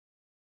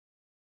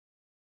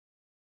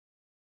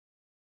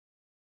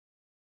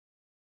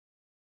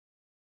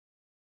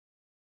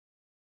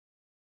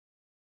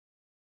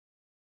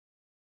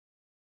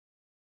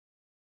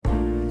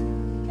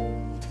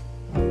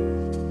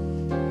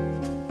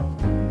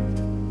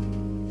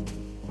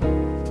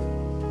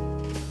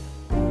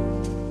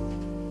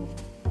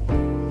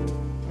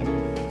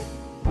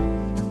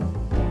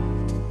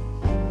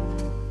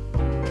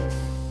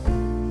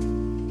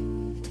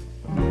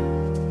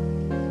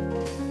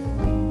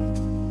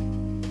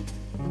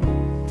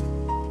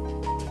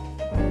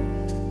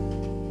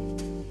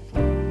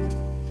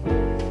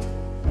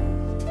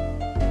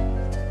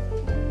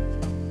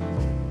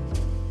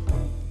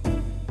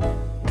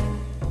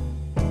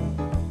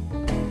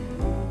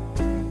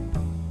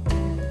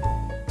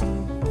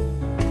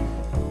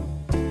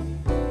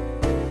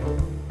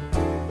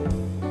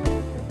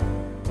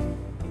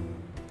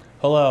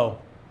Hello,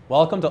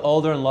 welcome to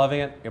Older and Loving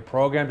It, a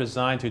program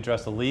designed to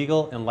address the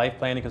legal and life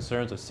planning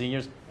concerns of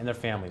seniors and their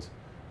families.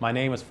 My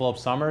name is Philip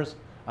Summers.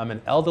 I'm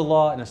an elder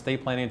law and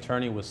estate planning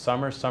attorney with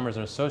Summers &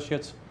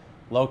 Associates,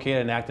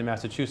 located in Acton,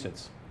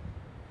 Massachusetts.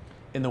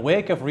 In the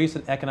wake of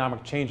recent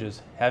economic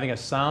changes, having a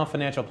sound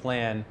financial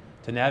plan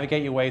to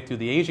navigate your way through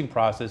the aging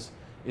process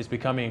is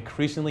becoming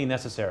increasingly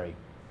necessary.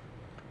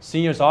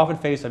 Seniors often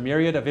face a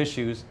myriad of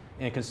issues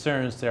and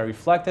concerns that are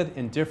reflected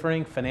in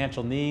differing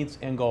financial needs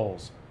and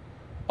goals.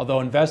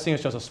 Although investing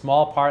is just a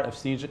small part of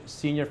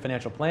senior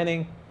financial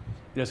planning,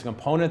 it is a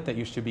component that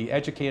you should be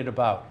educated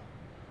about.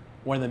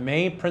 One of the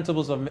main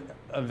principles of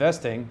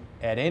investing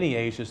at any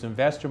age is to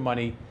invest your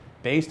money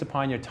based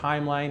upon your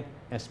timeline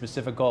and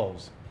specific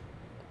goals.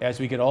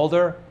 As we get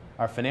older,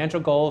 our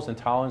financial goals and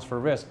tolerance for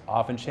risk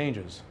often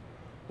changes.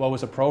 What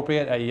was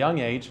appropriate at a young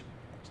age,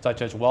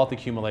 such as wealth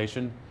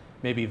accumulation,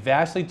 may be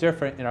vastly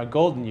different in our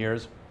golden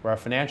years, where our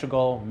financial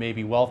goal may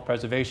be wealth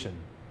preservation.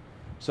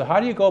 So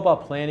how do you go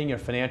about planning your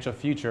financial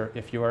future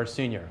if you are a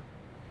senior?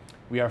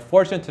 We are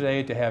fortunate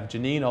today to have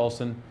Janine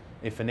Olson,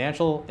 a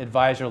financial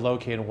advisor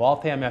located in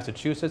Waltham,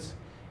 Massachusetts,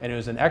 and who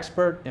is an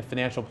expert in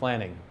financial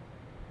planning.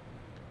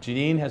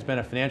 Janine has been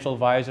a financial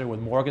advisor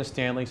with Morgan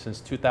Stanley since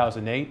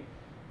 2008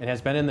 and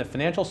has been in the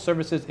financial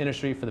services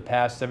industry for the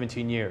past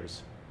 17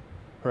 years.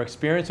 Her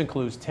experience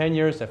includes 10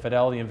 years at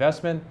Fidelity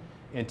Investment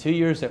and 2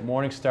 years at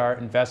Morningstar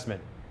Investment.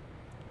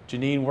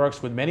 Janine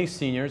works with many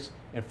seniors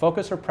and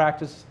focuses her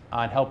practice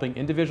on helping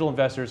individual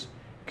investors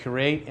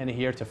create and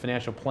adhere to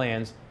financial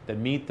plans that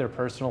meet their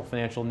personal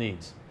financial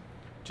needs.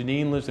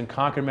 Janine lives in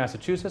Concord,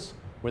 Massachusetts,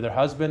 with her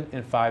husband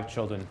and 5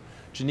 children.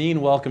 Janine,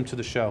 welcome to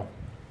the show.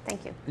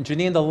 Thank you. And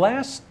Janine, the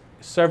last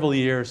several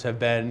years have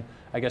been,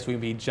 I guess we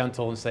can be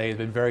gentle and say, it's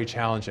been very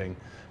challenging.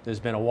 There's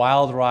been a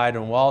wild ride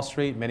on Wall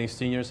Street. Many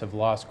seniors have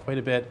lost quite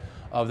a bit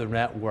of their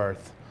net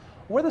worth.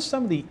 What are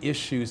some of the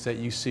issues that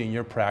you see in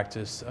your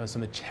practice,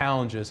 some of the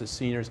challenges that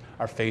seniors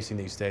are facing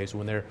these days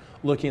when they're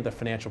looking at the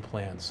financial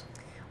plans?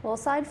 Well,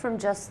 aside from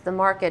just the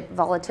market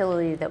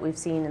volatility that we've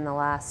seen in the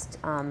last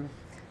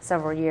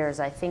several years,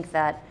 I think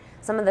that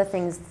some of the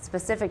things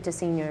specific to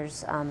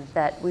seniors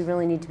that we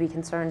really need to be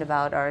concerned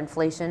about are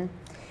inflation.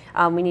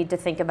 We need to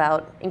think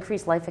about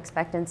increased life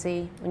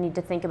expectancy. We need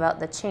to think about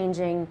the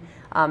changing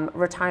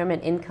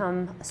retirement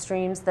income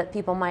streams that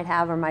people might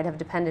have or might have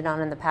depended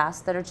on in the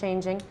past that are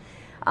changing.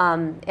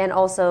 And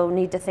also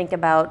need to think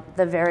about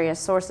the various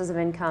sources of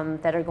income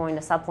that are going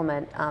to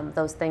supplement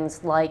those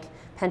things like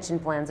pension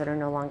plans that are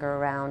no longer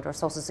around or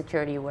Social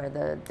Security where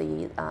the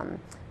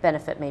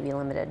benefit may be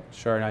limited.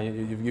 Sure. Now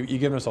you've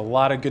given us a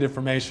lot of good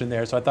information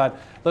there. So I thought,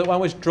 why don't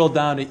we drill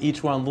down to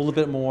each one a little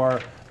bit more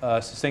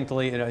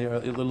succinctly, a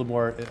little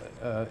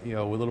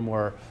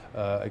more,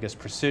 I guess,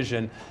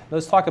 precision.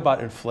 Let's talk about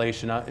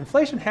inflation.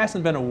 Inflation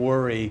hasn't been a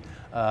worry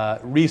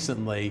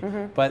recently,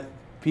 but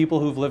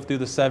people who've lived through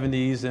the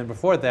 70s and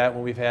before that,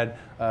 when we've had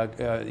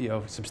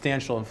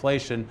substantial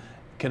inflation,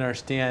 can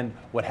understand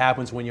what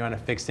happens when you're on a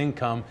fixed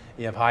income,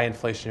 you have high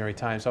inflationary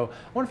times. So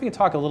I wonder if you can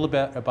talk a little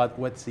bit about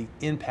what's the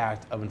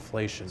impact of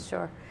inflation.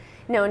 Sure.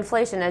 No,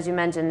 inflation, as you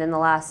mentioned, in the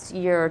last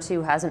year or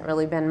two hasn't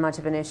really been much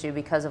of an issue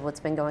because of what's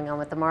been going on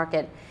with the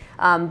market.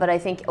 But I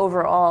think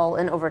overall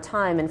and over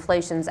time,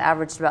 inflation's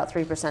averaged about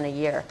 3% a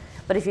year.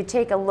 But if you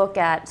take a look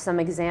at some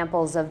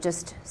examples of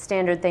just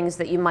standard things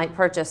that you might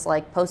purchase,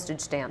 like postage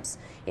stamps,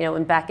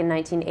 back in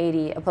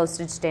 1980, a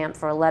postage stamp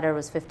for a letter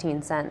was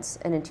 15 cents,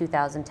 and in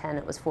 2010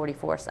 it was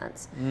 44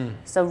 cents.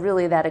 So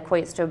really that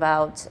equates to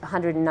about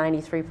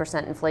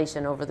 193%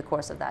 inflation over the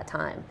course of that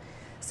time.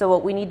 So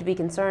what we need to be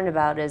concerned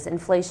about is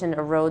inflation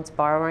erodes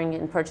borrowing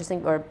and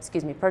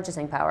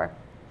purchasing power.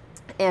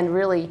 And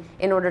really,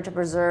 in order to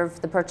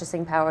preserve the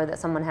purchasing power that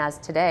someone has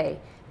today,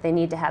 they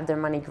need to have their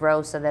money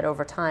grow so that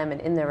over time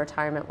and in their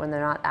retirement, when they're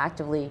not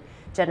actively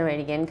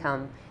generating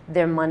income,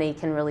 their money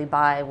can really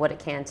buy what it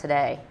can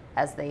today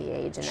as they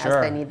age and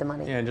as they need the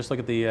money. Yeah, and just look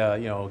at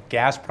the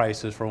gas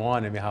prices for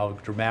one. I mean, how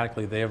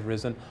dramatically they have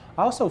risen.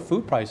 Also,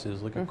 food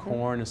prices. Look at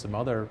corn and some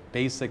other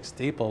basic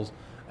staples.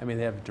 I mean,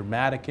 they have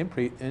dramatic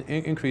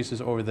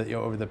increases over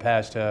the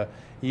past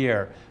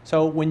year.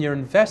 So when you're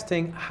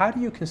investing, how do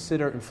you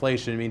consider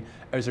inflation? I mean,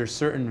 is there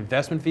certain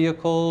investment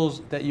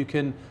vehicles that you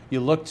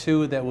look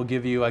to that will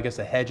give you, I guess,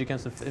 a hedge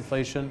against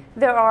inflation?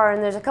 There are,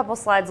 and there's a couple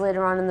slides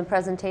later on in the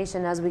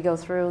presentation as we go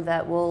through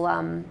that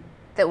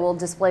will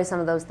display some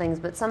of those things.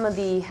 But some of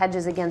the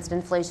hedges against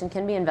inflation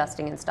can be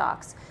investing in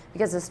stocks,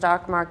 because the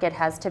stock market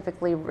has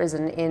typically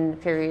risen in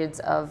periods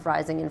of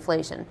rising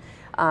inflation.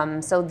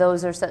 So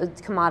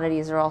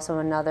commodities are also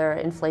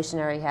another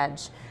inflationary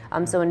hedge.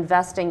 So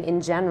investing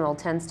in general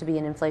tends to be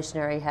an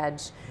inflationary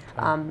hedge.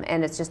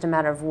 And it's just a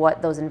matter of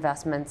what those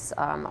investments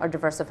are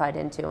diversified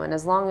into. And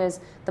as long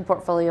as the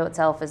portfolio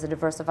itself is a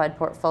diversified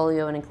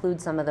portfolio and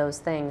includes some of those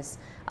things,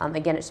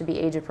 again, it should be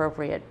age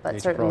appropriate.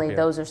 But certainly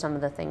those are some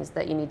of the things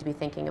that you need to be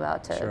thinking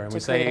about to Sure, and we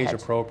say age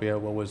appropriate.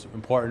 What was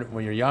important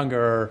when you're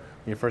younger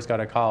when you first got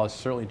out of college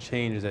certainly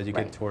changes as you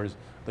Right. get towards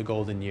the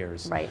golden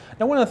years. Right.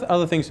 Now, one of the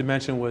other things you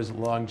mentioned was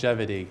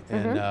longevity,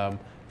 and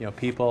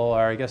people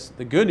are. I guess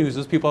the good news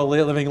is people are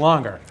living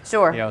longer.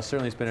 Sure.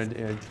 Certainly it's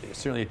been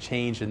certainly a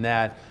change in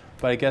that.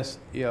 But I guess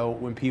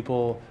when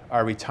people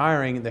are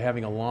retiring, they're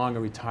having a longer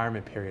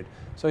retirement period.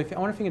 So I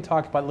wonder if you can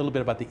talk a little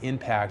bit about the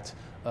impact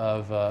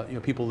of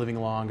people living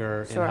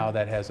longer Sure. and how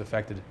that has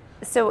affected.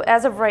 So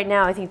as of right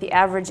now, I think the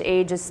average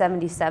age is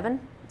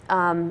 77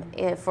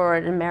 for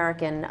an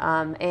American,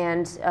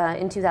 and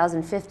in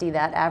 2050,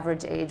 that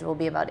average age will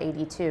be about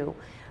 82.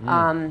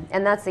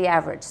 And that's the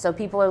average. So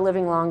people are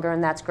living longer,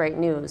 and that's great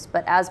news.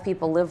 But as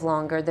people live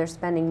longer, they're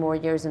spending more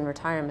years in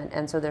retirement,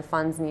 and so their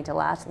funds need to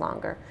last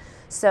longer.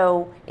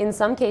 So in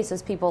some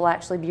cases, people will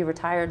actually be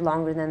retired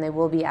longer than they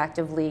will be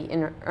actively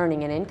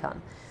earning an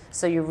income.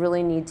 So you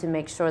really need to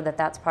make sure that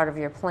that's part of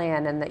your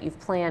plan and that you've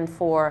planned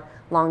for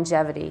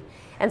longevity.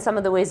 And some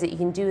of the ways that you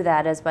can do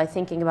that is by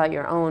thinking about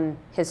your own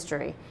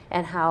history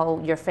and how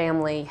your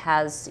family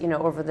has,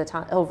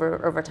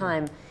 over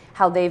time,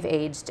 how they've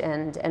aged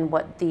and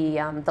what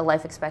the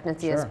life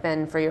expectancy has Sure.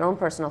 been for your own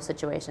personal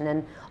situation.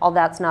 And although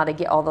that's not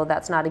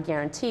a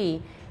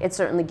guarantee, it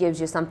certainly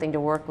gives you something to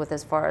work with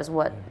as far as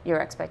what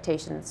your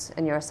expectations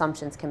and your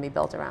assumptions can be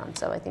built around.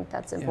 So I think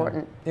that's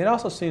important. It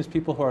also seems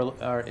people who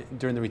are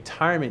during the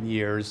retirement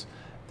years,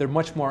 they're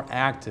much more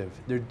active.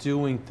 They're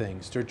doing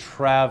things. They're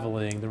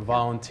traveling. They're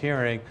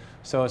volunteering.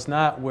 So it's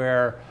not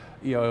where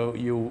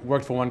you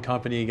worked for one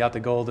company, you got the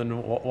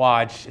golden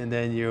watch, and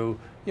then you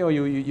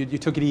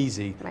took it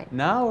easy. Right.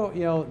 Now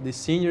the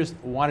seniors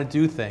want to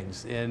do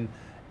things, and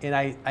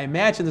I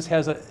imagine this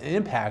has an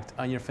impact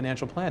on your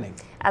financial planning.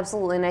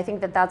 Absolutely, and I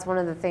think that that's one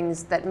of the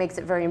things that makes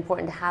it very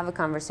important to have a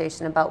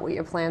conversation about what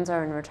your plans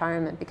are in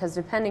retirement, because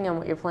depending on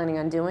what you're planning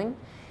on doing,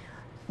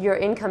 your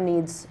income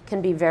needs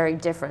can be very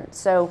different.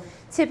 So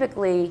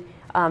typically,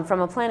 from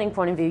a planning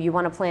point of view, you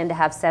want to plan to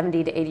have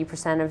 70 to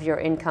 80% of your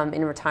income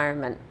in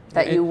retirement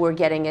that you were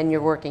getting in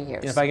your working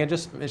years. If I can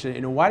just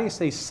mention, why do you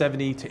say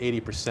 70 to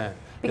 80%?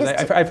 Because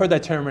I've heard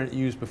that term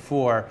used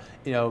before,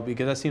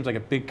 because that seems like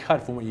a big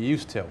cut from what you're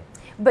used to.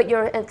 But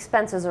your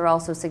expenses are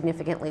also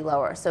significantly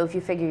lower. So if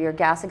you figure your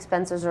gas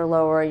expenses are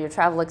lower, your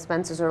travel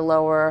expenses are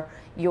lower,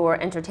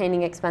 your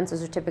entertaining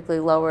expenses are typically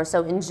lower.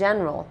 So in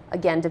general,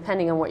 again,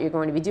 depending on what you're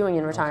going to be doing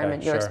in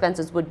retirement, your sure.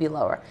 expenses would be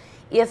lower.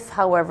 If,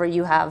 however,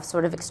 you have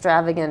sort of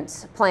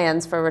extravagant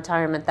plans for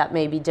retirement, that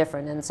may be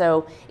different. And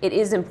so it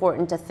is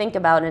important to think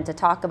about and to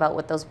talk about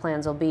what those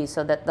plans will be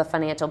so that the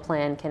financial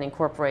plan can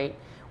incorporate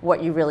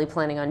what you're really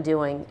planning on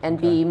doing and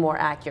be more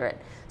accurate.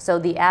 So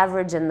the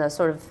average and the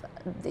sort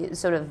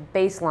of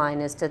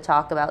baseline is to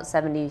talk about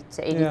 70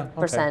 to 80%. Yeah,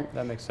 okay.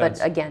 That makes sense.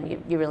 But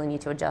again, you really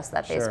need to adjust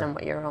that based Sure. on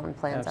what your own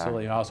plans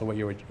Absolutely, and also what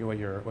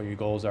your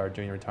goals are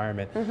during your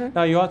retirement. Mm-hmm.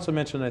 Now, you also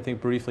mentioned, I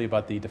think, briefly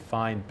about the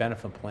defined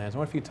benefit plans. I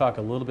wonder if you could talk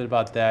a little bit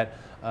about that.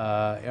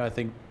 I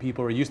think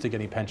people are used to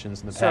getting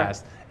pensions in the Sure.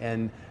 past,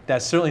 and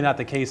that's certainly not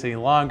the case any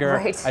longer.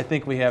 Right. I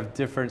think we have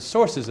different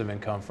sources of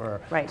income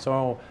for. Right.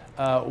 So,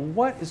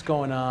 what is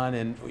going on,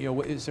 and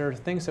is there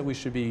things that we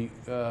should be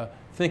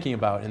thinking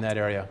about in that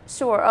area?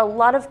 Sure. A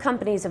lot of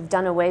companies have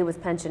done away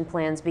with pension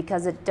plans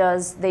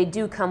because they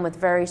do come with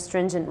very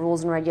stringent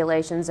rules and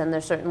regulations, and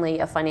there's certainly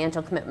a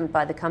financial commitment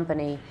by the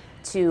company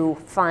to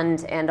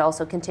fund and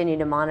also continue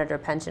to monitor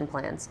pension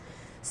plans.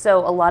 So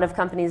a lot of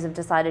companies have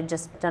decided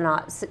just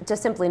to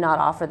simply not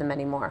offer them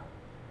anymore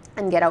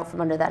and get out from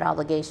under that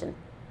obligation.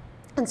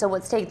 And so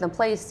what's taken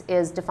place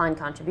is defined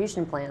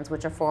contribution plans,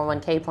 which are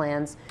 401k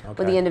plans,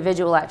 where the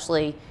individual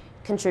actually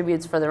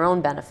contributes for their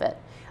own benefit.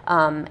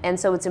 And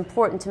so it's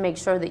important to make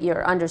sure that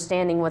you're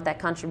understanding what that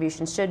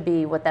contribution should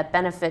be, what that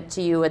benefit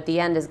to you at the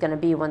end is going to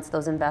be once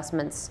those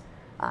investments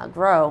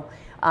grow.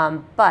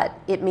 But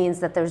it means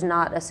that there's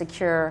not a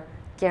secure,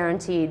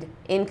 guaranteed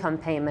income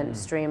payment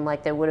stream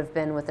like there would have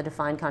been with a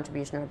defined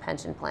contribution or a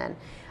pension plan.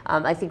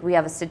 I think we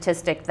have a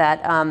statistic that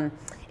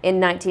in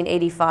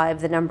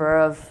 1985, the number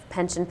of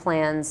pension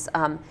plans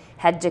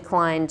had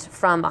declined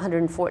from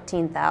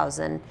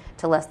 114,000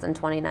 to less than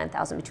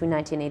 29,000 between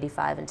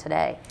 1985 and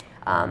today.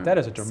 That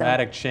is a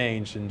dramatic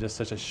change in just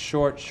such a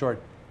short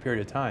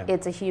period of time.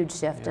 It's a huge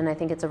shift, and I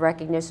think it's a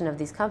recognition of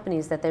these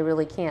companies that they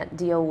really can't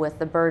deal with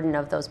the burden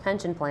of those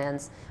pension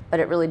plans, but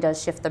it really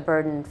does shift the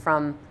burden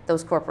from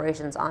those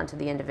corporations onto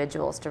the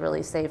individuals to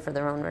really save for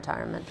their own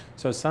retirement.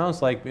 So it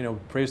sounds like,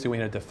 previously we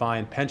had a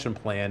defined pension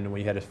plan and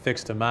we had a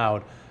fixed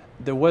amount.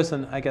 There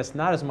wasn't, I guess,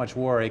 not as much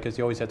worry because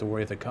you always had to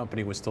worry if the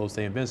company would still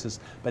stay in business.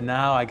 But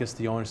now, I guess,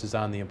 the onus is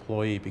on the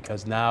employee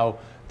because now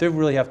they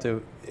really have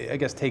to, I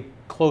guess, take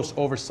close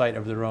oversight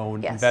of their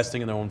own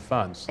investing in their own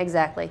funds.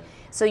 Exactly.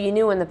 So you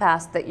knew in the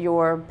past that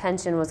your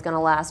pension was going to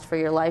last for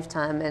your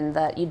lifetime and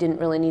that you didn't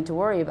really need to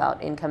worry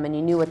about income, and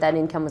you knew what that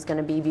income was going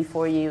to be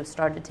before you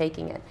started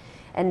taking it.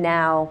 And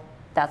now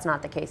that's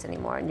not the case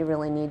anymore, and you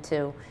really need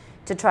to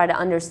try to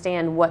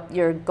understand what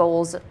your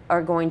goals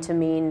are going to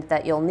mean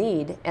that you'll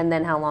need and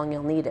then how long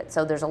you'll need it.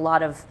 So there's a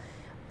lot of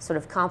sort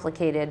of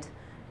complicated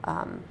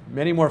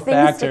many more things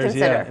factors, to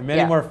consider.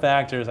 many more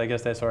factors. I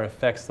guess that sort of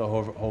affects the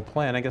whole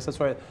plan. I guess that's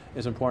why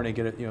it's important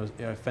to get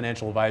a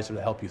financial advisor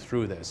to help you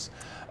through this.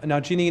 Now,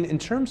 Jeanine, in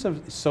terms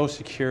of Social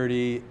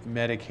Security,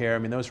 Medicare, I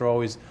mean, those are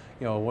always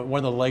one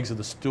of the legs of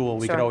the stool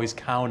we Sure. could always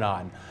count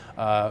on,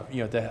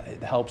 to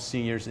help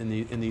seniors in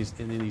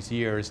these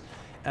years.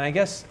 And I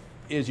guess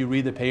as you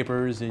read the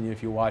papers and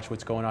if you watch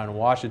what's going on in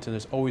Washington,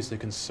 there's always the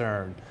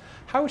concern.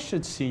 How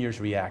should seniors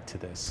react to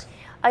this?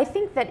 I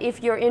think that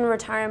if you're in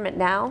retirement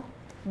now,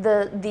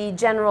 the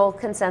general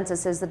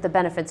consensus is that the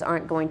benefits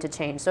aren't going to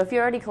change. So if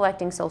you're already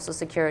collecting Social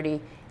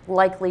Security,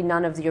 likely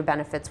none of your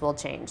benefits will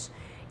change.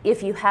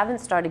 If you haven't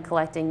started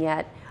collecting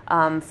yet,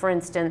 for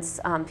instance,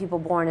 people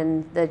born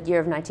in the year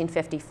of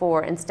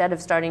 1954, instead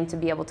of starting to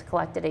be able to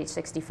collect at age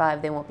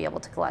 65, they won't be able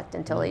to collect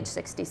until age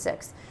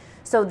 66.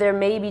 So there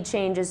may be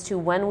changes to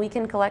when we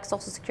can collect Social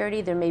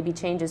Security. There may be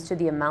changes to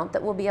the amount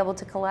that we'll be able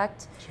to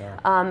collect. Sure.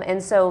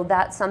 And so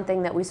that's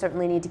something that we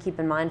certainly need to keep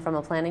in mind from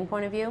a planning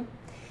point of view.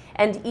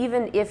 And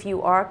even if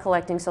you are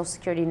collecting Social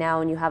Security now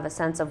and you have a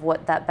sense of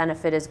what that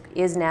benefit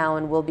is now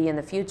and will be in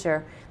the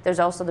future, there's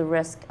also the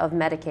risk of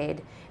Medicaid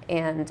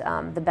and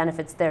the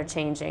benefits there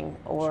changing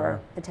or Sure.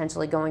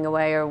 potentially going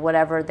away or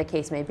whatever the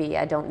case may be.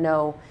 I don't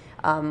know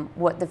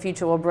what the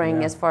future will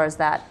bring as far as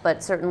that,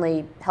 but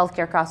certainly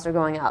healthcare costs are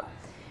going up.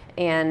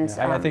 And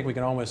I think we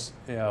can almost,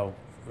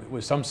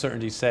 with some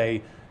certainty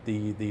say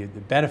the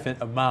benefit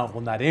amount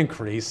will not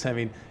increase. I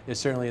mean, it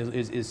certainly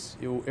is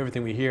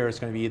everything we hear is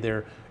going to be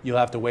either you'll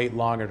have to wait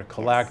longer to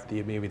collect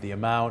maybe the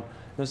amount.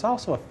 There's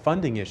also a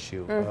funding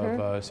issue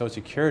of Social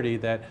Security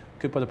that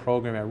could put the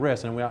program at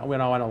risk. And we don't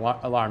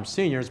want to alarm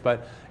seniors,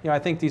 but I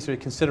think these are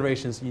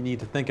considerations you need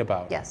to think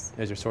about as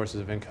your sources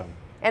of income.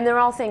 And they're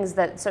all things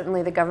that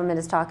certainly the government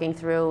is talking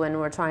through and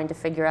we're trying to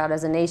figure out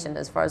as a nation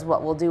as far as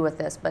what we'll do with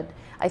this. But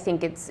I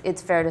think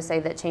it's fair to say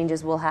that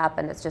changes will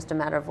happen. It's just a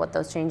matter of what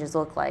those changes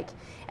look like.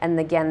 And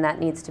again, that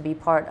needs to be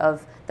part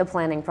of the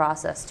planning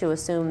process to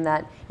assume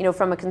that,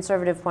 from a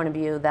conservative point of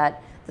view,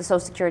 that the Social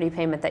Security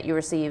payment that you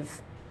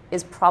receive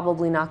is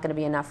probably not going to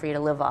be enough for you to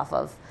live off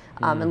of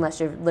unless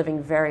you're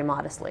living very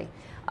modestly.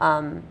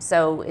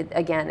 So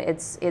again,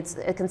 it's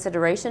a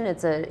consideration.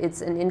 It's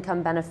an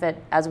income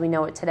benefit as we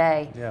know it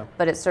today,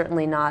 but it's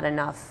certainly not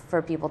enough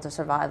for people to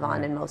survive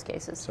on in most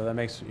cases. So that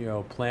makes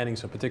planning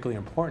so particularly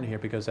important here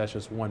because that's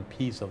just one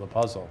piece of the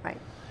puzzle. Right.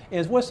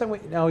 And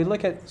now we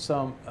look at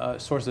some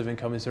sources of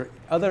income. Is there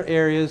other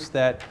areas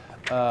that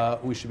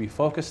we should be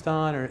focused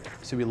on, or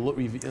should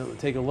we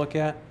take a look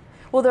at?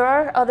 Well, there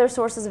are other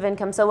sources of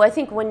income. So I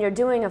think when you're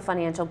doing a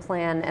financial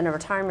plan and a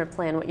retirement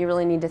plan, what you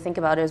really need to think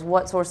about is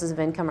what sources of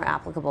income are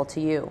applicable to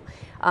you.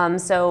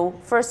 So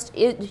first,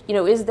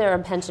 is there a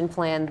pension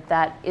plan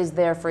that is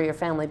there for your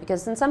family?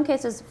 Because in some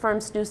cases,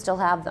 firms do still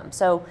have them.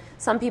 So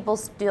some people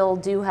still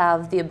do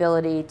have the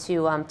ability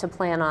to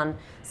plan on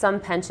some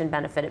pension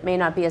benefit. It may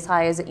not be as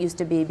high as it used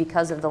to be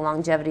because of the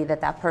longevity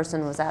that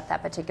person was at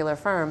that particular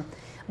firm.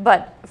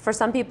 But for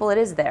some people, it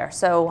is there.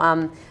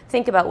 So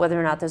think about whether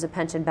or not there's a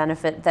pension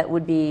benefit that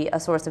would be a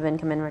source of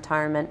income in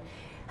retirement,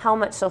 how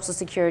much Social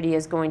Security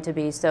is going to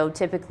be. So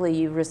typically,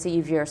 you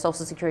receive your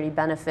Social Security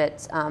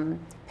benefit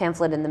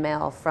pamphlet in the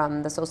mail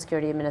from the Social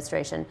Security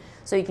Administration.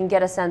 So you can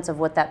get a sense of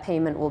what that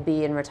payment will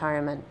be in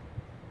retirement.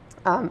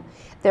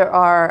 There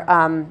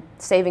are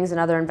savings and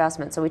other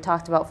investments. So we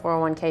talked about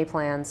 401k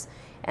plans.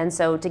 And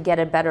so to get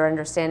a better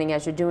understanding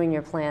as you're doing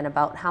your plan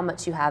about how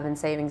much you have in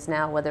savings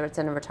now, whether it's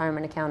in a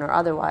retirement account or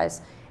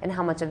otherwise, and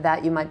how much of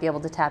that you might be able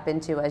to tap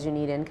into as you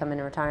need income in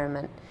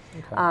retirement.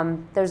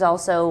 Okay. There's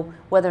also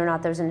whether or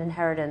not there's an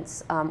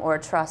inheritance or a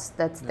trust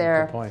that's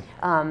there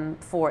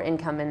for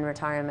income in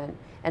retirement,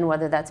 and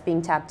whether that's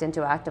being tapped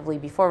into actively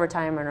before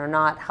retirement or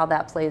not, how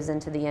that plays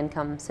into the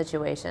income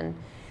situation.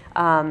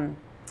 And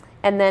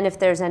then if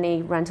there's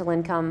any rental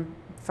income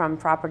from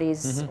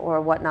properties or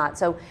whatnot.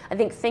 So I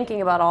think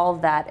thinking about all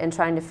of that and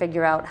trying to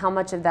figure out how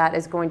much of that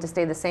is going to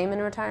stay the same in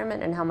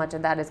retirement and how much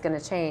of that is going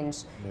to change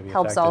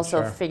helps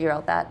also figure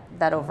out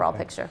that overall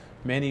picture.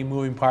 Many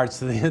moving parts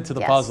to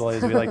the puzzle,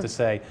 as we like to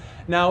say.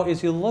 Now,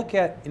 as you look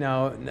at,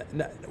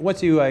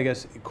 what you, I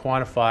guess,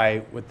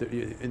 quantify with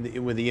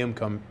the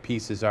income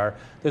pieces are,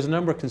 there's a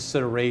number of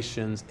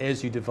considerations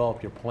as you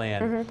develop your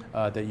plan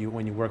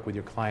when you work with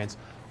your clients.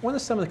 What are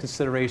some of the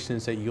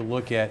considerations that you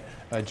look at,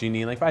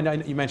 Jeanine? Like I know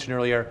you mentioned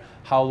earlier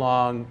how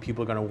long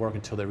people are going to work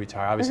until they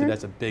retire. Obviously,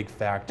 that's a big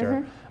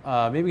factor.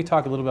 Maybe we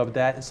talk a little bit about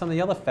that and some of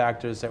the other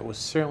factors that will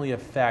certainly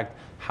affect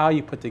how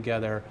you put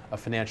together a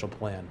financial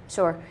plan.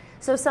 Sure.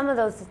 So some of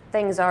those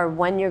things are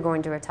when you're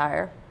going to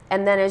retire,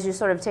 and then as you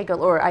sort of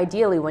or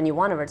ideally when you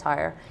want to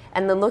retire,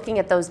 and then looking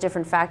at those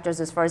different factors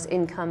as far as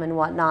income and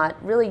whatnot,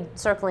 really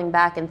circling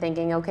back and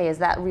thinking, okay, is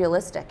that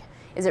realistic?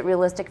 Is it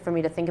realistic for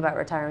me to think about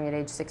retiring at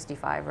age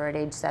 65 or at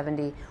age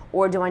 70?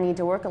 Or do I need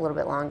to work a little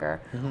bit longer?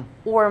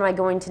 Or am I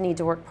going to need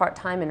to work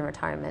part-time in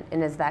retirement?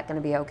 And is that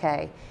going to be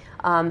okay?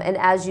 And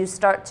as you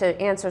start to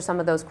answer some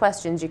of those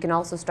questions, you can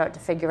also start to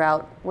figure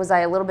out, was I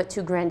a little bit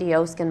too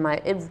grandiose in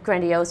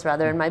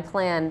my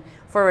plan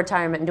for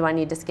retirement? And do I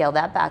need to scale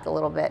that back a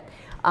little bit?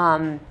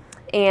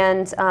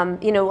 and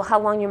how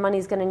long your money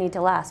is going to need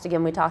to last.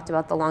 Again, we talked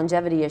about the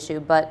longevity issue,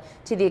 but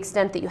to the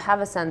extent that you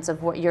have a sense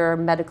of what your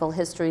medical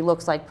history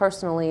looks like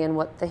personally and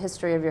what the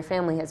history of your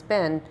family has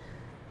been,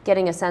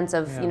 getting a sense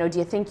of, do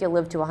you think you'll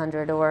live to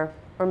 100, or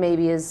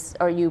maybe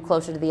are you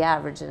closer to the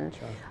average? And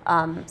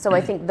sure. So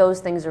I think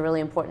those things are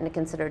really important to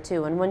consider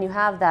too. And when you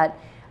have that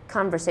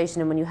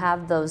conversation and when you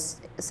have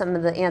some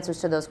of the answers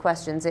to those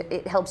questions,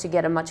 it helps you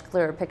get a much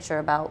clearer picture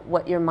about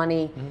what your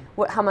money,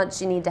 how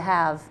much you need to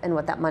have, and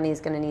what that money is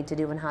going to need to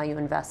do and how you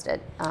invest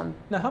it.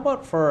 Now, how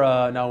about for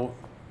now?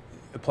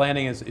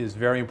 Planning is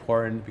very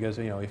important, because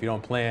if you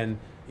don't plan,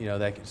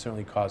 that can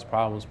certainly cause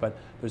problems. But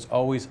there's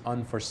always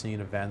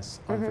unforeseen events,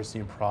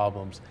 unforeseen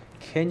problems.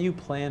 Can you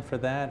plan for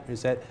that?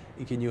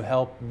 Can you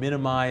help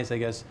minimize, I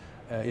guess,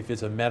 if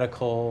it's a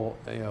medical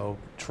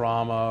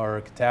trauma or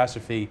a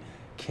catastrophe?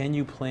 Can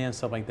you plan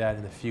something like that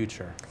in the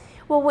future?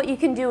 Well, what you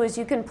can do is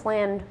you can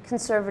plan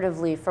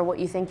conservatively for what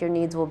you think your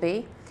needs will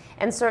be,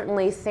 and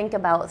certainly think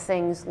about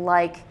things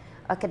like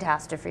a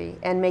catastrophe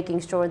and making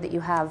sure that you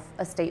have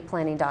estate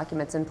planning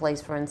documents in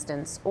place, for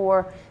instance,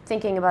 or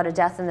thinking about a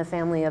death in the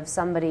family of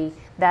somebody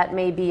that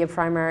may be a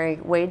primary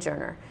wage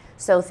earner.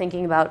 So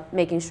thinking about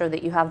making sure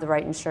that you have the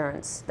right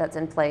insurance that's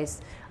in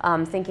place,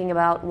 thinking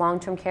about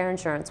long-term care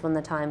insurance when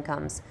the time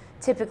comes.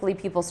 Typically,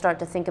 people start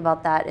to think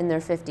about that in their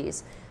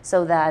 50s,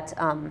 so that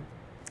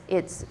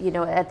it's,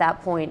 at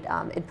that point,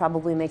 it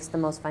probably makes the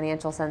most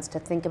financial sense to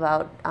think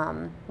about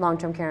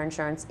long-term care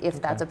insurance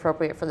if that's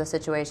appropriate for the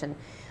situation.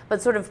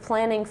 But sort of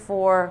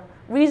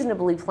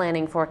reasonably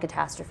planning for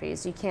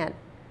catastrophes. You can't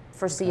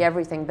foresee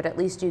everything, but at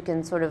least you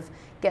can sort of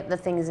get the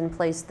things in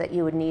place that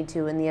you would need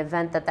to in the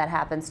event that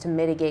happens, to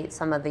mitigate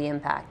some of the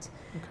impact.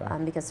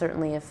 Because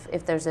certainly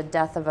if there's a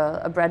death of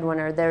a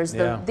breadwinner, there's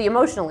the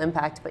emotional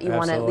impact, but you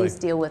want to at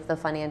least deal with the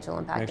financial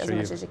impact as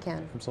much as you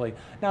can. Absolutely.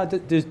 Now,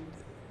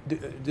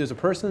 does a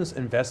person's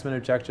investment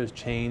objectives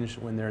change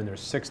when they're in their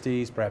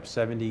 60s, perhaps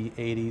 70s,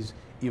 80s,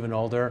 even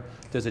older?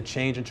 Does it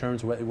change in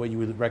terms of what you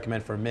would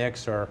recommend for a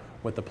mix, or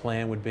what the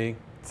plan would be?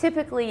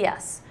 Typically,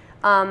 yes.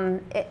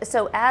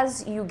 So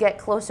as you get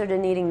closer to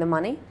needing the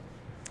money,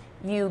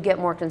 you get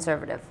more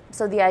conservative.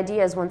 So the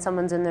idea is, when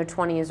someone's in their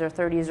 20s or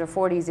 30s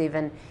or 40s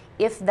even,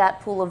 if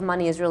that pool of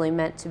money is really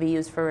meant to be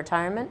used for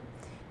retirement,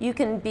 you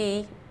can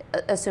be,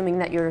 assuming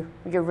that your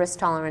risk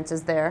tolerance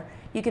is there,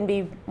 you can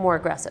be more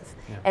aggressive.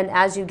 And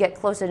as you get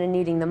closer to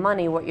needing the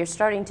money, what you're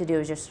starting to do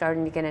is you're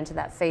starting to get into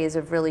that phase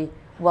of really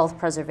wealth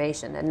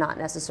preservation and not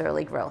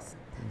necessarily growth.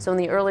 So in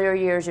the earlier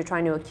years, you're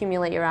trying to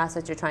accumulate your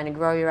assets, you're trying to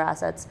grow your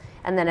assets,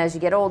 and then as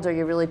you get older,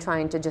 you're really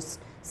trying to just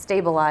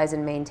stabilize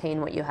and maintain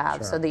what you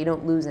have, so that you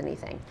don't lose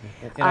anything.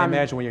 And I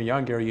imagine when you're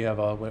younger, you have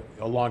a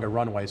longer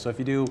runway. So if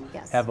you do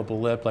have a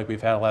blip like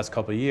we've had the last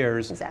couple of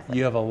years,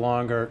 you have a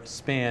longer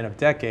span of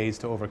decades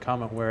to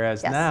overcome it,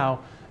 whereas now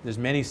there's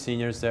many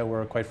seniors that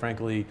were, quite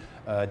frankly,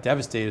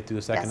 devastated through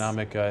this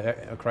economic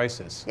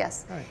crisis.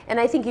 Yes, and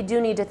I think you do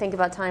need to think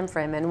about time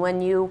frame. And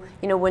when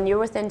when you're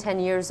within 10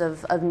 years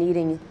of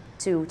needing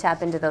to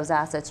tap into those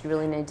assets, you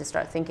really need to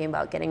start thinking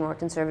about getting more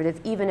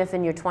conservative, even if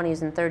in your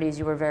 20s and 30s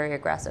you were very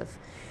aggressive.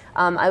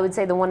 I would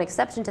say the one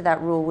exception to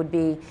that rule would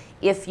be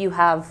if you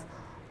have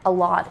a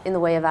lot in the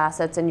way of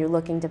assets and you're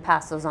looking to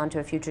pass those on to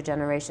a future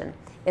generation.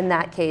 In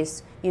that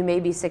case, you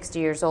may be 60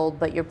 years old,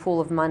 but your pool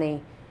of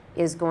money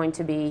is going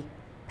to be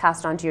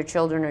passed on to your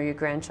children or your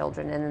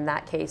grandchildren, and in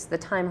that case, the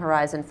time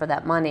horizon for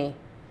that money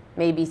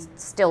may be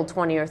still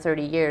 20 or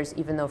 30 years,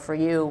 even though for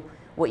you,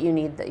 what you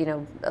need,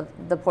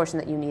 the portion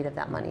that you need of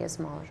that money is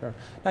smaller. Sure.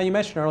 Now, you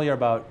mentioned earlier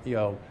about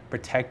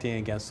protecting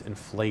against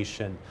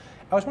inflation.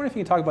 I was wondering if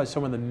you could talk about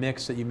some of the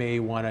mix that you may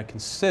want to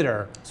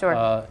consider.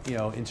 Sure.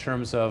 In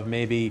terms of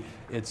maybe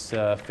it's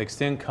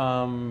fixed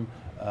income,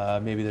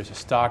 maybe there's a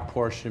stock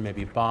portion,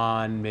 maybe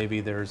bond,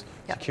 maybe there's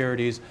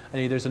securities. I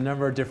mean, there's a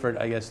number of different,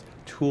 I guess,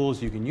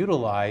 tools you can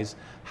utilize.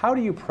 How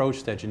do you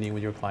approach that, Janine,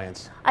 with your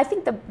clients? I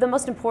think the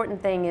most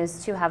important thing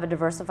is to have a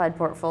diversified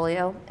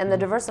portfolio, and the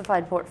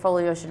diversified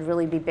portfolio should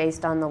really be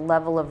based on the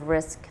level of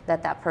risk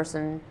that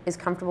person is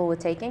comfortable with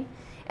taking,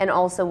 and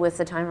also with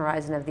the time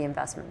horizon of the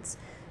investments.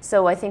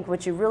 So I think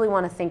what you really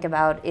want to think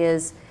about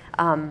is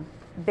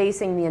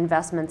basing the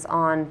investments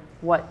on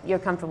what you're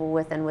comfortable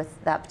with and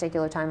with that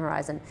particular time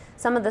horizon.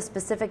 Some of the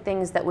specific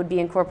things that would be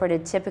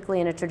incorporated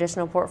typically in a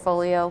traditional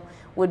portfolio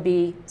would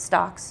be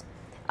stocks.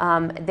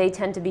 They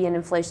tend to be an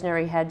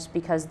inflationary hedge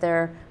because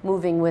they're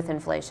moving with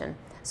inflation.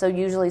 So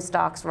usually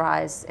stocks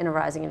rise in a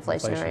rising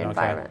inflationary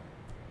environment.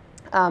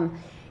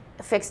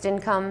 Fixed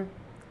income,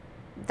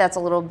 that's a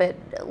little bit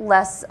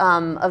less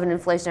of an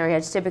inflationary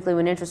hedge. Typically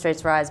when interest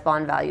rates rise,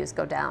 bond values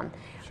go down.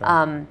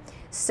 Sure.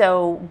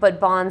 But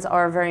bonds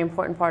are a very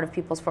important part of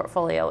people's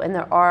portfolio, and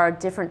there are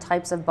different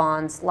types of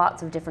bonds,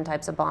 lots of different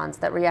types of bonds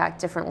that react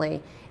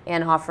differently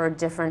and offer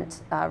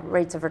different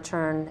rates of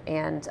return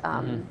and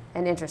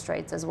interest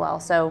rates as well.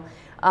 So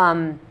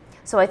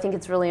I think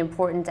it's really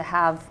important to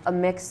have a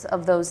mix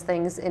of those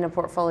things in a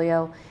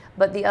portfolio.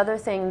 But the other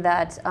thing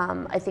that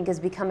I think is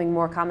becoming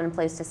more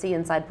commonplace to see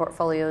inside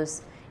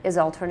portfolios is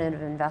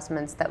alternative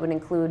investments that would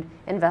include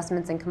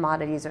investments in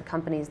commodities or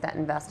companies that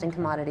invest in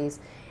commodities.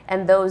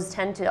 And those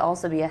tend to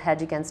also be a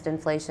hedge against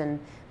inflation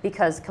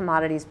because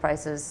commodities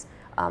prices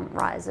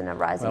rise in a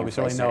rising well, we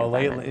certainly inflationary know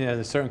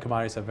environment. certain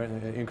commodities have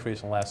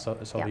increased in the last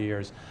several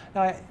years.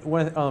 Now,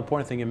 one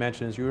important thing you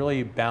mentioned is you're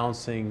really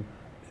balancing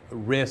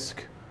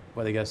risk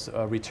with, I guess,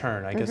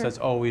 return. I guess that's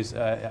always,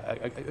 I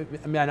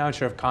mean, I'm not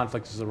sure if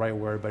conflict is the right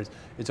word, but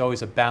it's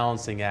always a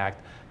balancing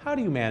act. How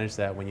do you manage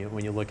that when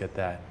you look at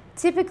that?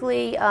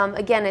 Typically,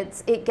 again,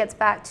 it gets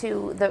back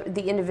to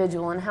the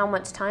individual and how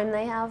much time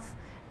they have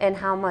and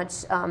how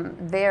much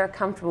they're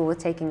comfortable with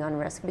taking on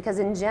risk. Because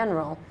in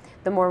general,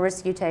 the more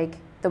risk you take,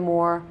 the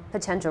more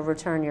potential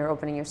return you're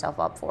opening yourself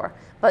up for.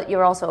 But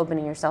you're also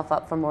opening yourself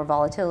up for more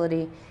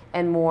volatility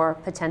and more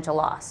potential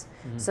loss.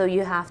 So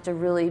you have to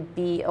really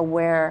be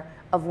aware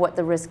of what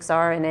the risks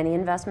are in any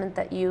investment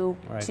that you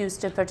choose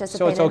to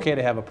participate in. So it's okay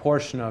to have a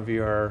portion of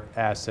your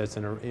assets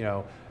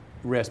and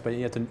risk, but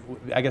you have to,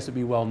 I guess, it'd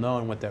be well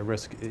known what that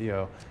risk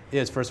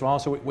is. First of all,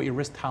 also what your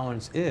risk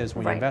tolerance is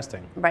when you're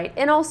investing. Right,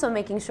 and also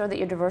making sure that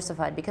you're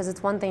diversified, because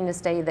it's one thing to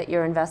say that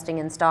you're investing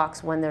in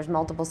stocks when there's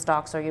multiple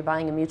stocks, or you're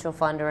buying a mutual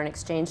fund or an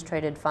exchange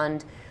traded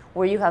fund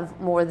where you have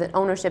more than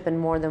ownership in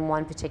more than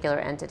one particular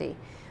entity.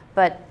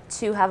 But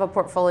to have a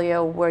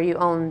portfolio where you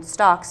own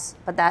stocks,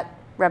 but that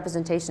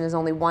representation is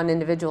only one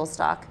individual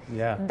stock,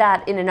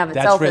 that in and of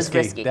itself is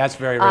risky. That's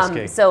very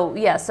risky. So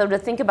to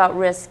think about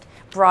risk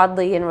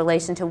broadly in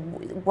relation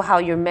to how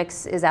your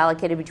mix is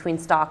allocated between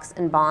stocks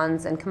and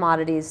bonds and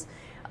commodities,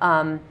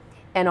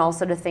 and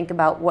also to think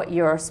about what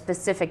your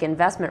specific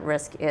investment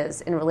risk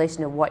is in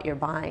relation to what you're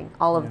buying.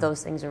 All of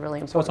those things are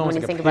really important when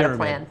you think about a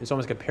plan. It's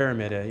almost like a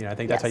pyramid. I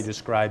think that's how you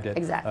described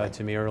it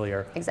to me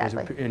earlier.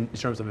 Exactly. In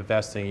terms of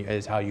investing,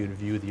 is how you'd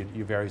view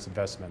your various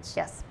investments.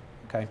 Yes.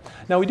 Okay.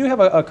 Now we do have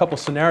a couple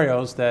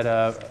scenarios that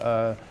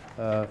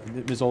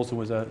Ms. Olson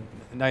was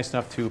nice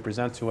enough to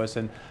present to us,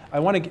 and I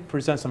want to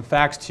present some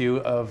facts to you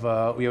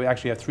of, we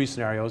actually have 3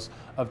 scenarios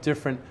of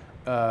different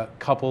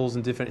couples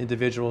and different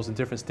individuals in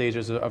different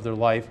stages of their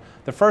life.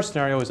 The first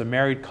scenario is a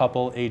married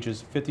couple,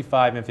 ages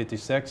 55 and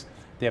 56.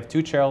 They have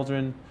 2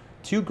 children,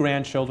 2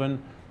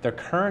 grandchildren. Their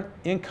current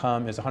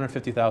income is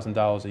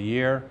 $150,000 a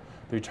year.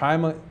 The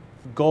retirement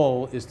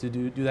goal is to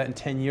do that in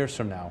 10 years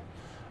from now.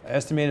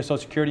 Estimated Social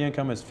Security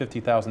income is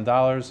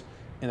 $50,000,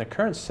 and the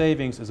current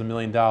savings is $1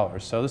 million.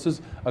 So this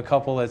is a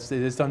couple that's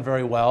done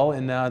very well,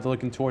 and now they're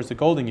looking towards the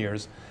golden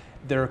years.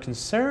 Their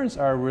concerns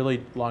are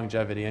really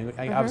longevity, and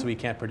obviously we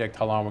can't predict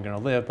how long we're going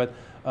to live, but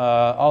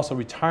also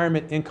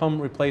retirement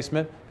income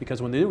replacement,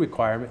 because when they do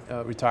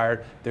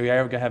retire, they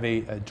are going to have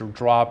a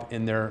drop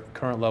in their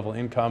current level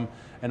income,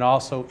 and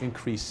also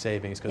increased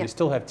savings, because they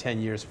still have 10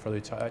 years before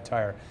they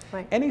retire.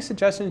 Any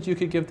suggestions you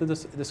could give to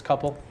this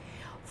couple?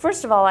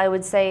 First of all, I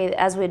would say,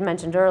 as we had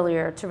mentioned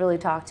earlier, to really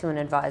talk to an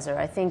advisor.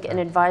 I think an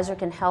advisor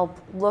can help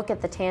look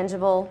at the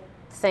tangible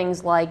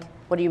things like,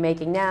 what are you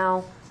making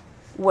now?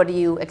 What do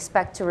you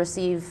expect to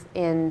receive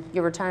in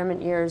your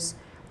retirement years?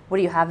 What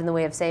do you have in the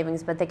way of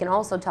savings? But they can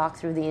also talk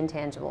through the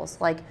intangibles,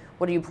 like,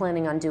 what are you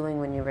planning on doing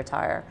when you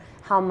retire?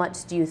 How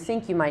much do you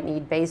think you might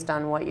need based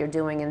on what you're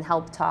doing, and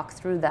help talk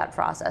through that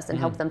process and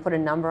help them put a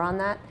number on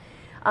that.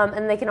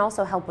 And they can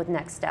also help with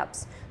next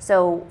steps.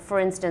 So, for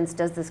instance,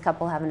 does this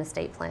couple have an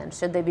estate plan?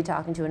 Should they be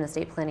talking to an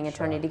estate planning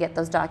attorney to get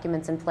those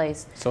documents in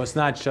place? So it's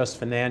not just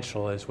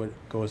financial, it's what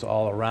goes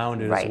all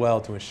around it as well,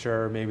 to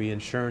ensure maybe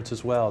insurance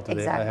as well. Do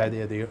they have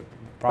the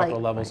proper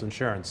levels of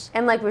insurance?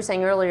 And like we were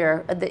saying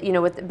earlier,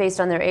 based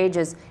on their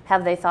ages,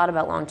 have they thought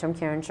about long-term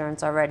care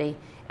insurance already?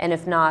 And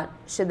if not,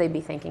 should they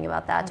be thinking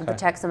about that to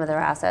protect some of their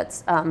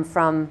assets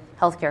from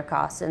healthcare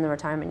costs in the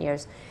retirement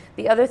years?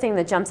 The other thing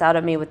that jumps out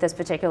at me with this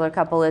particular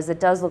couple is it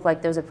does look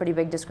like there's a pretty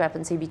big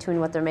discrepancy between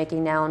what they're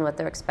making now and what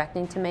they're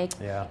expecting to make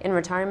in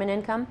retirement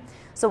income.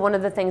 So one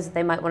of the things that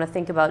they might want to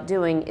think about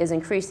doing is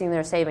increasing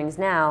their savings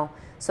now,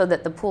 so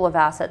that the pool of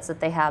assets that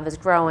they have is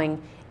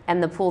growing,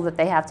 and the pool that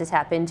they have to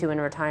tap into in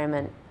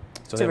retirement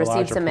to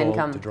receive some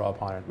income to draw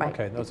upon it. Right.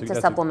 Okay,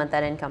 to supplement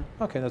that income.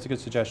 Okay, that's a good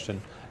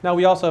suggestion. Now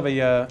we also have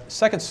a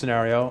second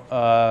scenario.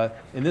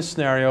 In this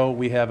scenario,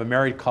 we have a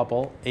married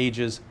couple,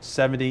 ages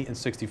 70 and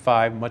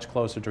 65, much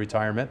closer to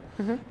retirement.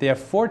 They have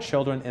 4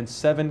 children and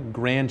 7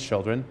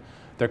 grandchildren.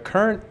 Their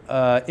current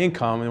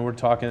income, and we're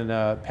talking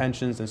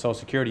pensions and Social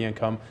Security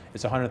income,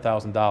 is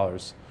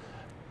 $100,000.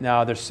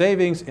 Now their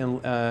savings and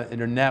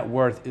their net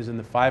worth is in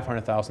the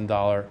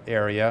 $500,000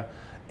 area.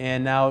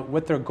 And now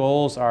what their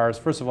goals are is,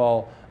 first of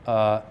all,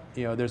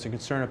 there's a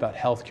concern about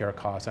healthcare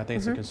costs. I think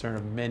it's a concern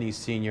of many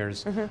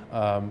seniors,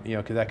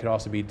 because that could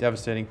also be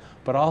devastating.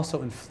 But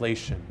also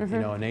inflation.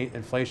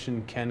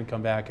 Inflation can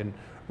come back and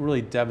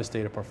really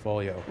devastate a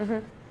portfolio.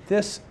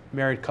 This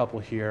married couple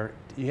here,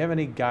 do you have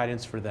any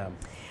guidance for them?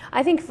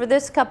 I think for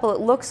this couple, it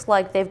looks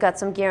like they've got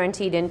some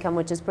guaranteed income,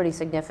 which is pretty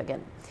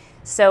significant.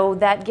 So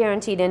that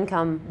guaranteed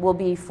income will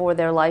be for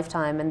their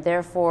lifetime, and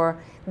therefore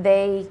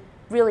they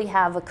really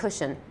have a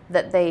cushion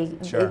that they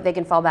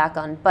can fall back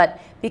on. But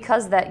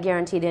because that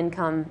guaranteed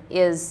income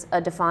is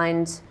a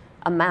defined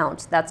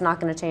amount. That's not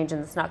going to change,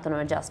 and it's not going to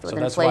adjust with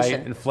inflation. So inflation.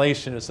 that's why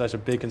inflation is such a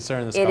big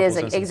concern in this It is,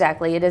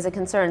 exactly. It is a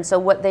concern. So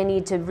what they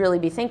need to really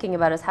be thinking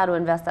about is how to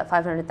invest that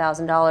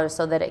 $500,000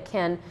 so that it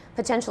can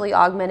potentially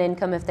augment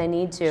income if they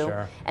need to,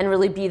 sure, and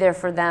really be there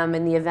for them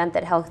in the event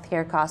that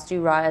healthcare costs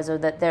do rise, or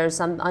that there's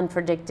some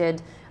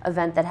unpredicted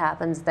event that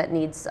happens that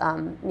needs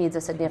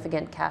a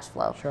significant cash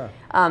flow. Sure.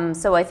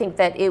 So I think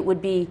that it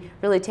would be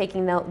really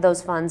taking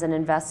those funds and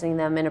investing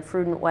them in a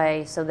prudent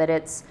way so that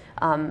it's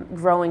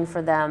growing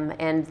for them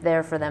and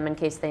there for them in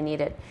case they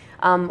need it.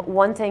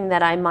 One thing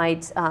that I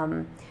might,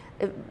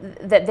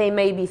 that they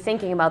may be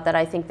thinking about that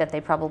I think that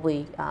they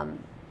probably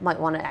might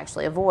want to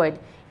actually avoid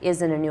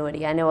is an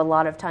annuity. I know a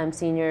lot of times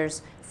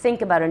seniors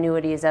think about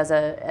annuities as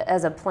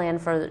a plan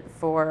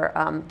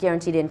for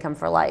guaranteed income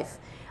for life.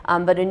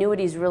 But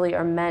annuities really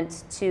are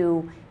meant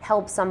to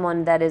help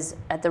someone that is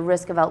at the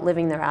risk of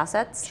outliving their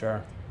assets,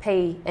 sure,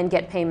 pay and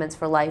get payments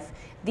for life.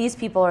 These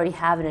people already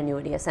have an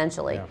annuity,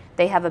 essentially. Yeah.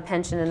 They have a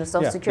pension and a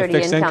Social Security the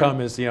fixed income.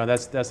 is,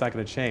 that's not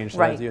going to change. So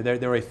right. They're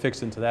already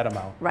fixed into that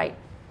amount. Right. Okay.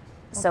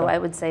 So I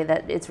would say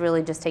that it's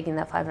really just taking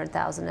that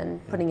 $500,000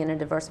 and putting it in a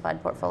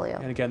diversified portfolio.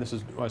 And again, this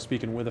is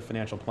speaking with a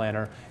financial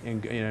planner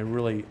and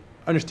really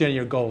understanding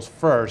your goals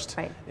first,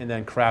 right, and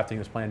then crafting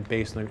this plan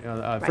based on,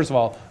 right, first of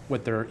all,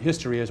 what their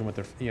history is and what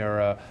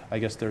their, I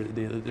guess,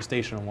 the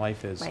station in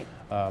life is. Right.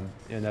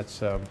 And that's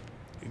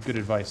good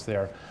advice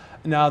there.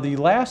 Now, the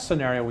last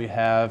scenario we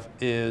have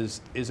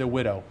is a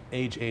widow,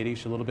 age 80,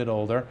 she's a little bit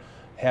older,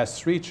 has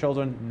 3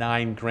 children,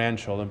 9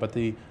 grandchildren, but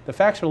the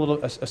facts are a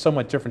little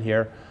somewhat different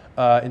here.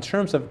 In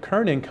terms of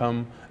current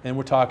income, and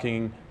we're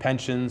talking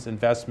pensions,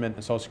 investment,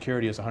 and Social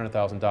Security, is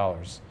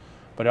 $100,000.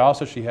 But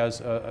also she has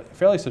a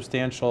fairly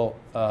substantial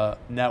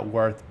net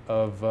worth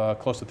of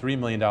close to $3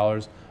 million.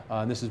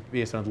 And this is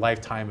based on a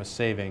lifetime of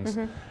savings.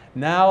 Mm-hmm.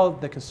 Now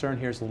the concern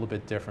here is a little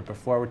bit different.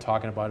 Before we're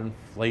talking about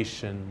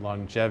inflation,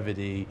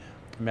 longevity,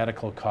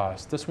 medical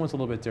costs. This one's a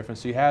little bit different.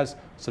 So she has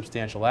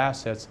substantial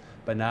assets,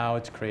 but now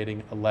it's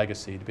creating a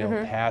legacy to be able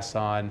to pass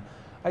on,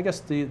 I guess,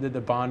 the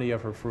bounty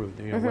of her fruit,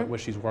 what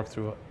she's worked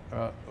through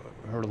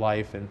her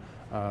life, and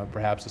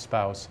perhaps a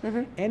spouse.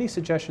 Any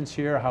suggestions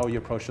here how you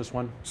approach this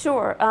one?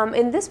 Sure.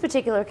 In this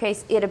particular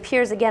case, it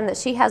appears again that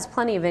she has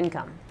plenty of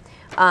income,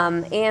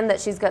 and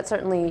that she's got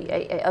certainly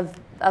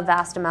a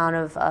vast amount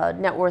of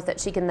net worth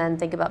that she can then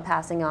think about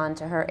passing on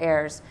to her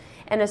heirs.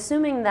 And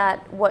assuming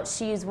that what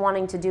she's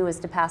wanting to do is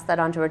to pass that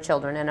on to her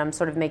children, and I'm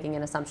sort of making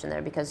an assumption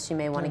there because she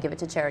may want to give it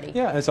to charity.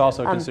 Yeah, it's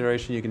also a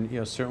consideration. You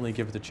can certainly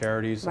give it to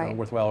charities, right,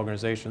 worthwhile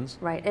organizations.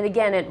 Right, and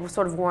again, it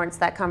sort of warrants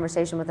that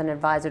conversation with an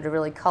advisor to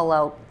really cull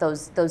out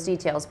those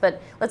details. But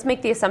let's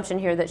make the assumption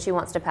here that she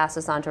wants to pass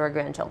this on to her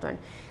grandchildren.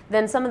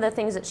 Then some of the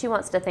things that she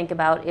wants to think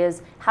about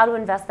is how to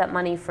invest that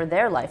money for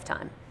their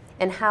lifetime,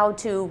 and how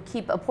to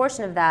keep a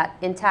portion of that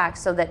intact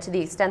so that to the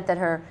extent that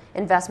her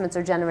investments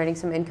are generating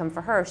some income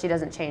for her, she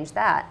doesn't change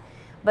that.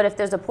 But if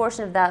there's a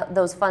portion of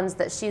those funds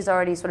that she's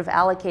already sort of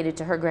allocated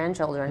to her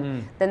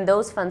grandchildren, then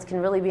those funds can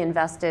really be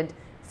invested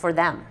for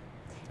them.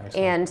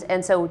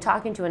 And so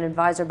talking to an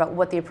advisor about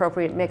what the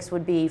appropriate mix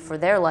would be for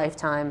their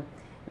lifetime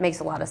makes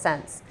a lot of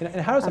sense. And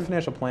how does a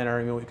financial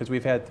planner, because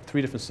we've had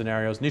 3 different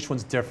scenarios, and each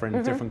one's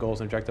different, different goals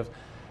and objectives.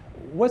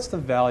 What's the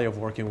value of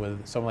working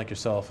with someone like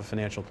yourself, a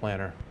financial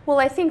planner? Well,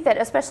 I think that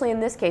especially in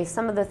this case,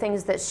 some of the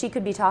things that she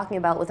could be talking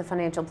about with a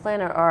financial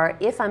planner are,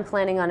 if I'm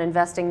planning on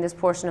investing this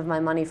portion of my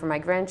money for my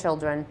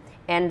grandchildren,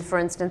 and for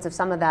instance, if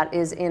some of that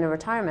is in a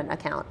retirement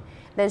account,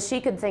 then she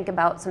could think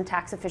about some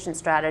tax efficient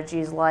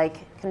strategies like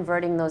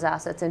converting those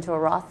assets into a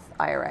Roth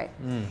IRA.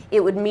 It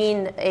would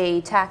mean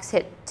a tax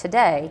hit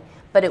today,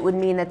 but it would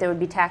mean that there would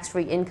be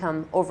tax-free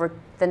income over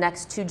the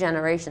next 2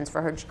 generations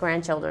for her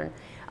grandchildren,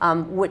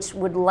 which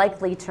would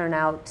likely turn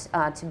out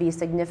to be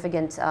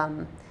significant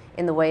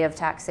in the way of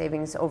tax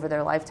savings over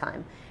their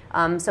lifetime.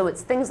 So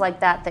it's things like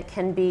that that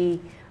can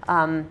be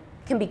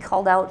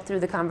called out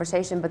through the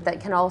conversation, but that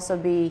can also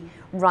be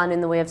run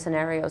in the way of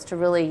scenarios to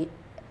really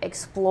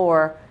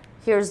explore,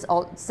 here's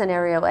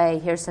scenario A,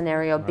 here's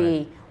scenario B,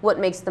 right, what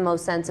makes the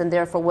most sense, and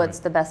therefore what's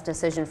the best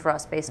decision for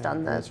us based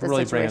on the situation. It's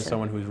really bringing situation.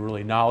 someone who's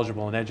really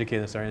knowledgeable and educated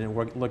in this area, and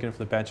we're looking for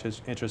the best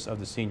interests of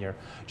the senior.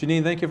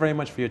 Janine, thank you very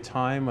much for your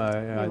time.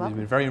 You've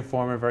been very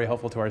informative, very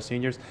helpful to our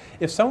seniors.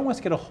 If someone wants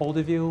to get a hold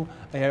of you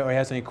or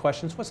has any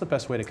questions, what's the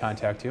best way to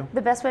contact you?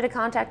 The best way to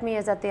contact me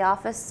is at the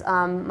office.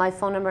 My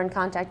phone number and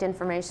contact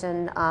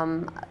information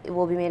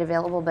will be made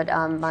available, but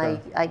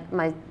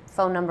my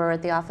phone number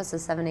at the office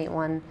is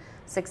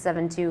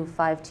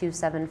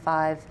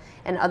 781-672-5275.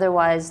 And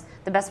otherwise,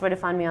 the best way to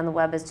find me on the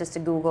web is just to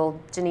Google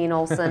Janine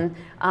Olson,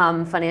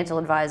 financial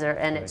advisor,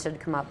 and it should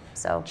come up.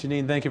 So,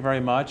 Janine, thank you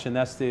very much. And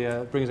that's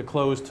brings a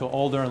close to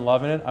Older and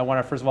Loving It. I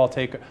want to first of all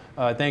thank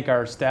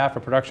our staff,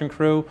 our production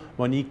crew,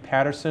 Monique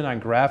Patterson on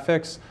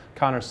graphics,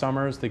 Connor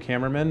Summers, the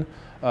cameraman,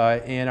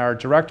 and our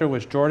director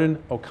was Jordan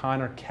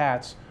O'Connor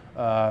Katz,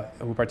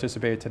 who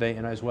participated today,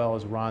 and as well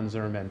as Ron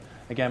Zimmerman.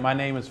 Again, my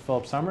name is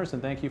Philip Summers,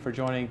 and thank you for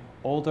joining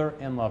Older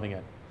and Loving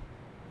It.